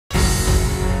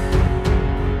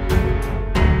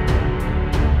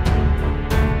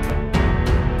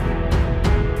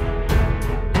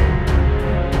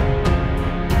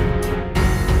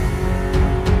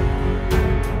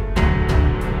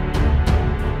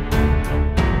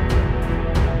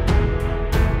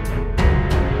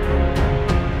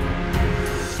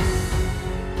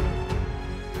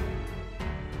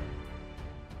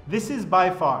by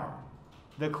far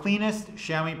the cleanest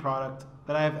Xiaomi product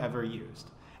that I have ever used.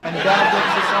 And bad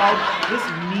jokes aside, this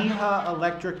Miha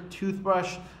electric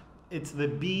toothbrush, it's the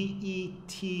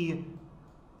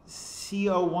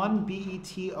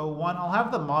BET01. I'll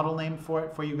have the model name for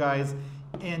it for you guys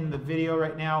in the video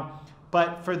right now.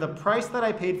 But for the price that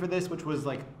I paid for this, which was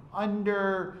like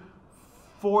under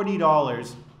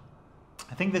 $40,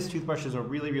 I think this toothbrush is a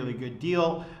really, really good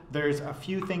deal. There's a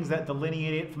few things that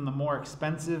delineate it from the more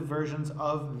expensive versions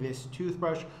of this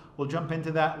toothbrush. We'll jump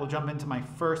into that. We'll jump into my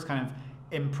first kind of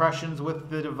impressions with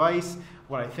the device.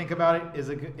 What I think about it,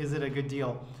 is it a good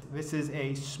deal? This is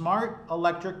a smart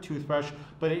electric toothbrush,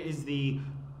 but it is the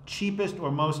cheapest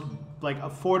or most like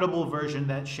affordable version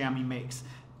that Xiaomi makes.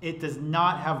 It does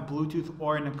not have Bluetooth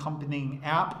or an accompanying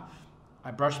app.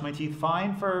 I brushed my teeth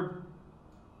fine for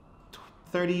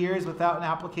 30 years without an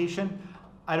application.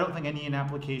 I don't think I need an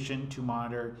application to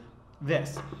monitor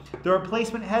this. The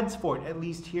replacement heads for it, at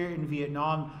least here in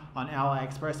Vietnam on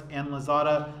AliExpress and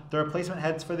Lazada, the replacement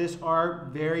heads for this are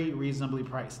very reasonably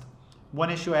priced. One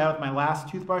issue I have with my last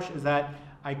toothbrush is that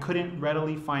I couldn't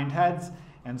readily find heads,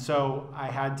 and so I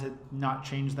had to not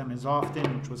change them as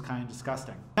often, which was kind of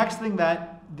disgusting. Next thing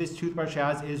that this toothbrush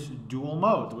has is dual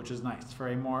modes, which is nice for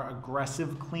a more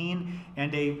aggressive clean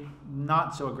and a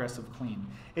not so aggressive clean.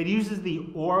 It uses the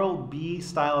Oral-B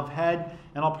style of head,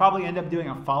 and I'll probably end up doing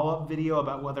a follow-up video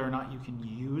about whether or not you can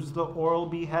use the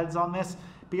Oral-B heads on this,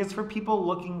 because for people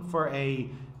looking for a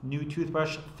new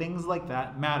toothbrush, things like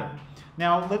that matter.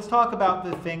 Now let's talk about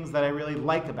the things that I really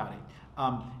like about it.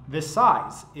 The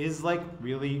size is like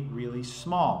really, really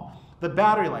small. The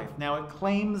battery life, now it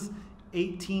claims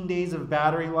 18 days of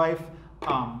battery life.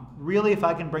 Really, if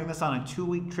I can bring this on a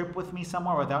 2-week trip with me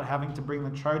somewhere without having to bring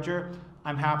the charger,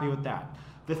 I'm happy with that.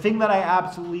 The thing that I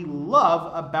absolutely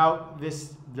love about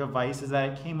this device is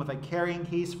that it came with a carrying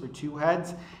case for 2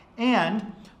 heads,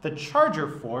 and the charger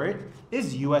for it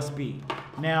is USB.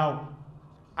 Now,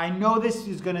 I know this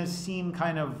is going to seem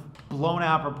kind of blown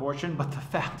out of proportion, but the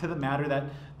fact of the matter that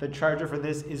the charger for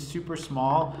this is super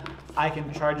small, I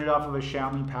can charge it off of a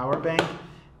Xiaomi power bank,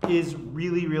 is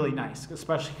really, really nice,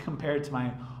 especially compared to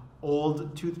my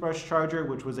old toothbrush charger,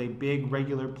 which was a big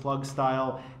regular plug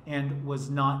style and was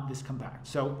not this compact.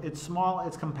 So it's small,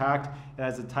 it's compact, it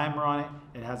has a timer on it,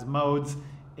 it has modes,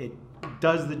 it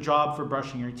does the job for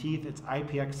brushing your teeth, it's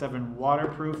IPX7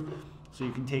 waterproof, so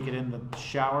you can take it in the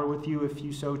shower with you if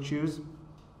you so choose.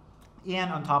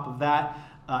 And on top of that,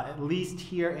 at least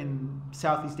here in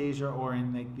Southeast Asia or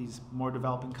in like these more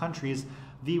developing countries,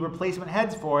 the replacement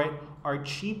heads for it are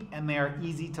cheap and they are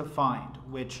easy to find,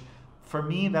 which for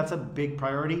me, that's a big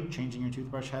priority. Changing your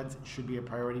toothbrush heads should be a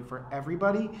priority for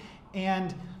everybody.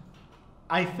 And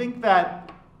I think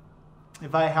that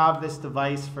if I have this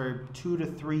device for 2 to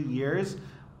 3 years,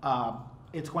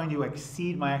 it's going to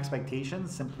exceed my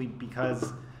expectations simply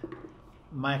because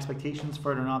my expectations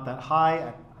for it are not that high.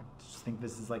 I just think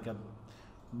this is like a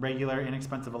regular,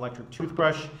 inexpensive electric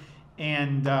toothbrush.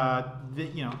 And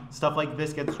you know, stuff like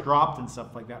this gets dropped and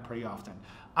stuff like that pretty often.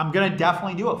 I'm gonna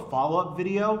definitely do a follow-up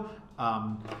video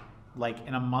like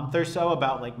in a month or so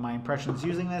about like my impressions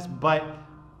using this, but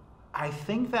I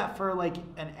think that for like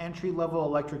an entry-level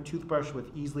electric toothbrush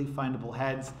with easily findable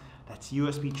heads, that's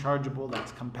USB chargeable,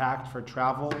 that's compact for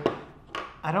travel,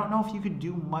 I don't know if you could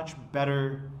do much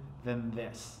better than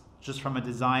this, just from a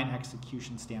design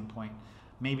execution standpoint.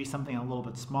 Maybe something a little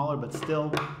bit smaller, but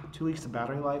still 2 weeks of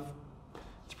battery life.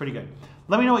 It's pretty good.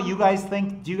 Let me know what you guys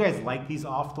think. Do you guys like these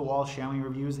off-the-wall Xiaomi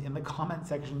reviews? In the comment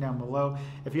section down below.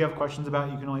 If you have questions about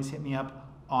it, you can always hit me up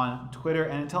on Twitter.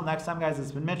 And until next time, guys,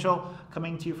 it's been Mitchell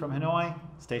coming to you from Hanoi.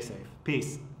 Stay safe.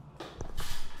 Peace.